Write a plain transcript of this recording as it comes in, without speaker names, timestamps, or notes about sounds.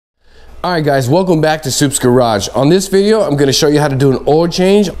Alright guys, welcome back to SUP'S Garage. On this video, I'm going to show you how to do an oil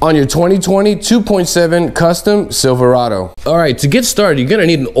change on your 2020 2.7 Custom Silverado. Alright, to get started, you're going to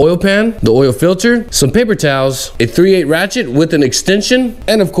need an oil pan, the oil filter, some paper towels, a 3/8 ratchet with an extension,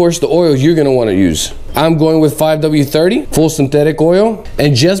 and of course the oil you're going to want to use. I'm going with 5W30, full synthetic oil,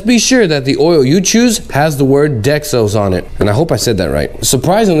 and just be sure that the oil you choose has the word Dexos on it. And I hope I said that right.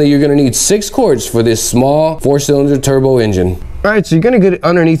 Surprisingly, you're going to need 6 quarts for this small 4-cylinder turbo engine. Alright, so you're going to get it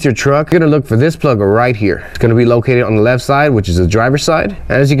underneath your truck. You're going to look for this plug right here. It's going to be located on the left side, which is the driver's side.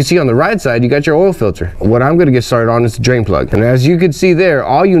 And as you can see on the right side, you got your oil filter. What I'm going to get started on is the drain plug. And as you can see there,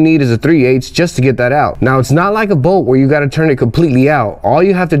 all you need is a 3/8 just to get that out. Now, it's not like a bolt where you got to turn it completely out. All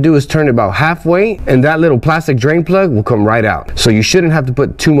you have to do is turn it about halfway, and that little plastic drain plug will come right out. So you shouldn't have to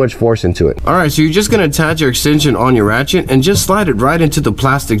put too much force into it. Alright, so you're just going to attach your extension on your ratchet and just slide it right into the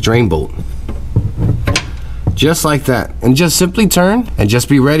plastic drain bolt. Just like that, and just simply turn and just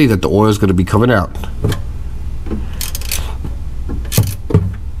be ready that the oil is going to be coming out.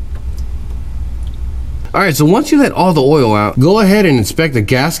 Alright, so once you let all the oil out, go ahead and inspect the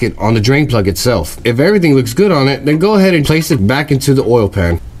gasket on the drain plug itself. If everything looks good on it, then go ahead and place it back into the oil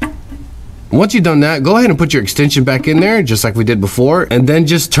pan. Once you've done that, go ahead and put your extension back in there, just like we did before, and then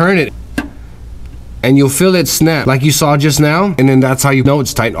just turn it. And you'll feel it snap like you saw just now, and then that's how you know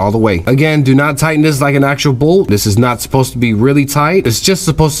it's tight all the way. Again, do not tighten this like an actual bolt. This is not supposed to be really tight. It's just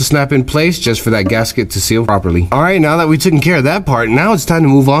supposed to snap in place just for that gasket to seal properly. Alright, now that we've taken care of that part, now it's time to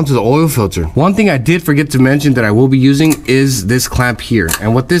move on to the oil filter. One thing I did forget to mention that I will be using is this clamp here.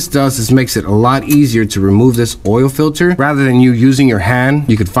 And what this does is makes it a lot easier to remove this oil filter rather than you using your hand.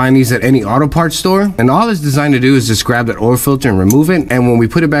 You could find these at any auto parts store. And all it's designed to do is just grab that oil filter and remove it. And when we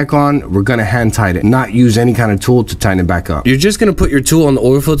put it back on, we're gonna hand tighten it, not use any kind of tool to tighten it back up. You're just going to put your tool on the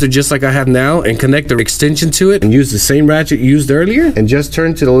oil filter just like I have now and connect the extension to it and use the same ratchet you used earlier and just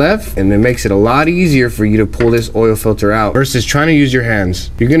turn to the left, and it makes it a lot easier for you to pull this oil filter out versus trying to use your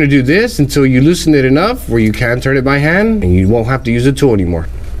hands. You're going to do this until you loosen it enough where you can turn it by hand and you won't have to use a tool anymore.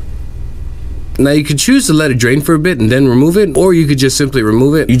 Now you could choose to let it drain for a bit and then remove it, or you could just simply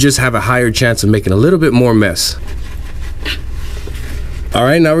remove it. You just have a higher chance of making a little bit more mess.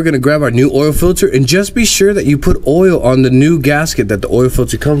 Alright, now we're going to grab our new oil filter and just be sure that you put oil on the new gasket that the oil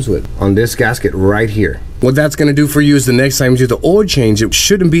filter comes with. On this gasket right here. What that's going to do for you is the next time you do the oil change, it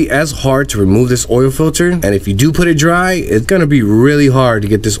shouldn't be as hard to remove this oil filter. And if you do put it dry, it's going to be really hard to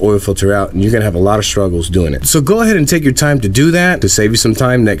get this oil filter out, and you're going to have a lot of struggles doing it. So go ahead and take your time to do that to save you some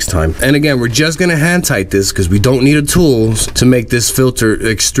time next time. And again, we're just going to hand tight this because we don't need a tool to make this filter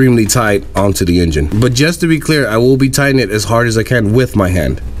extremely tight onto the engine. But just to be clear, I will be tightening it as hard as I can with my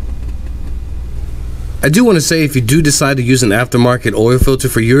hand. I do want to say, if you do decide to use an aftermarket oil filter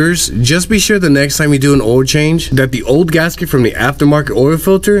for yours, just be sure the next time you do an oil change that the old gasket from the aftermarket oil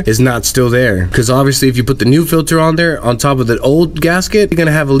filter is not still there. Because obviously if you put the new filter on there on top of the old gasket, you're going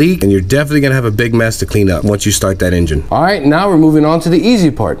to have a leak and you're definitely going to have a big mess to clean up once you start that engine. Alright, now we're moving on to the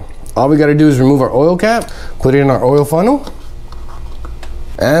easy part. All we got to do is remove our oil cap, put it in our oil funnel,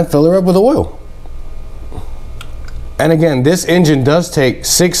 and fill her up with oil. And again, this engine does take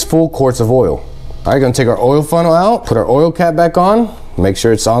 6 full quarts of oil. Alright, gonna take our oil funnel out, put our oil cap back on, make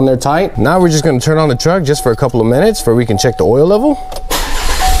sure it's on there tight. Now we're just gonna turn on the truck just for a couple of minutes so we can check the oil level.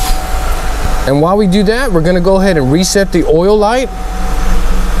 And while we do that, we're gonna go ahead and reset the oil light.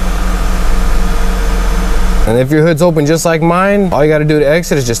 And if your hood's open just like mine, all you gotta do to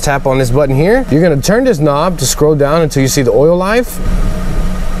exit is just tap on this button here. You're gonna turn this knob to scroll down until you see the oil life.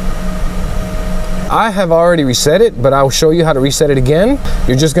 I have already reset it, but I'll show you how to reset it again.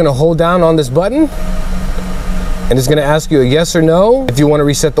 You're just gonna hold down on this button, and it's gonna ask you a yes or no if you wanna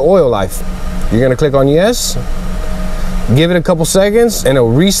reset the oil life. You're gonna click on yes, give it a couple seconds, and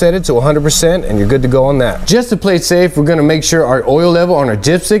it'll reset it to 100%, and you're good to go on that. Just to play it safe, we're gonna make sure our oil level on our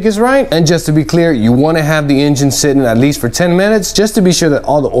dipstick is right. And just to be clear, you wanna have the engine sitting at least for 10 minutes, just to be sure that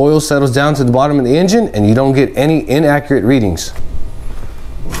all the oil settles down to the bottom of the engine and you don't get any inaccurate readings.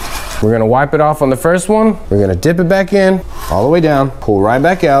 We're gonna wipe it off on the first one. We're gonna dip it back in, all the way down, pull right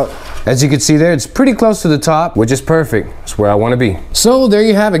back out. As you can see there, it's pretty close to the top, which is perfect. It's where I want to be. So there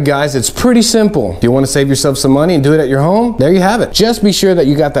you have it, guys. It's pretty simple. If you want to save yourself some money and do it at your home, there you have it. Just be sure that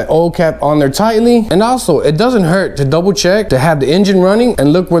you got that oil cap on there tightly. And also, it doesn't hurt to double check to have the engine running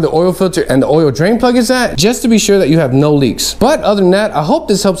and look where the oil filter and the oil drain plug is at, just to be sure that you have no leaks. But other than that, I hope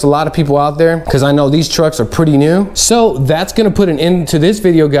this helps a lot of people out there, because I know these trucks are pretty new. So that's going to put an end to this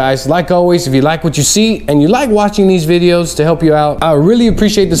video, guys. Like always, if you like what you see and you like watching these videos to help you out, I really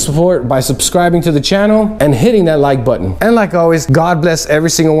appreciate the support by subscribing to the channel and hitting that like button. And like always, God bless every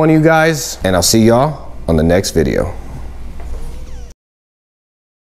single one of you guys, and I'll see y'all on the next video.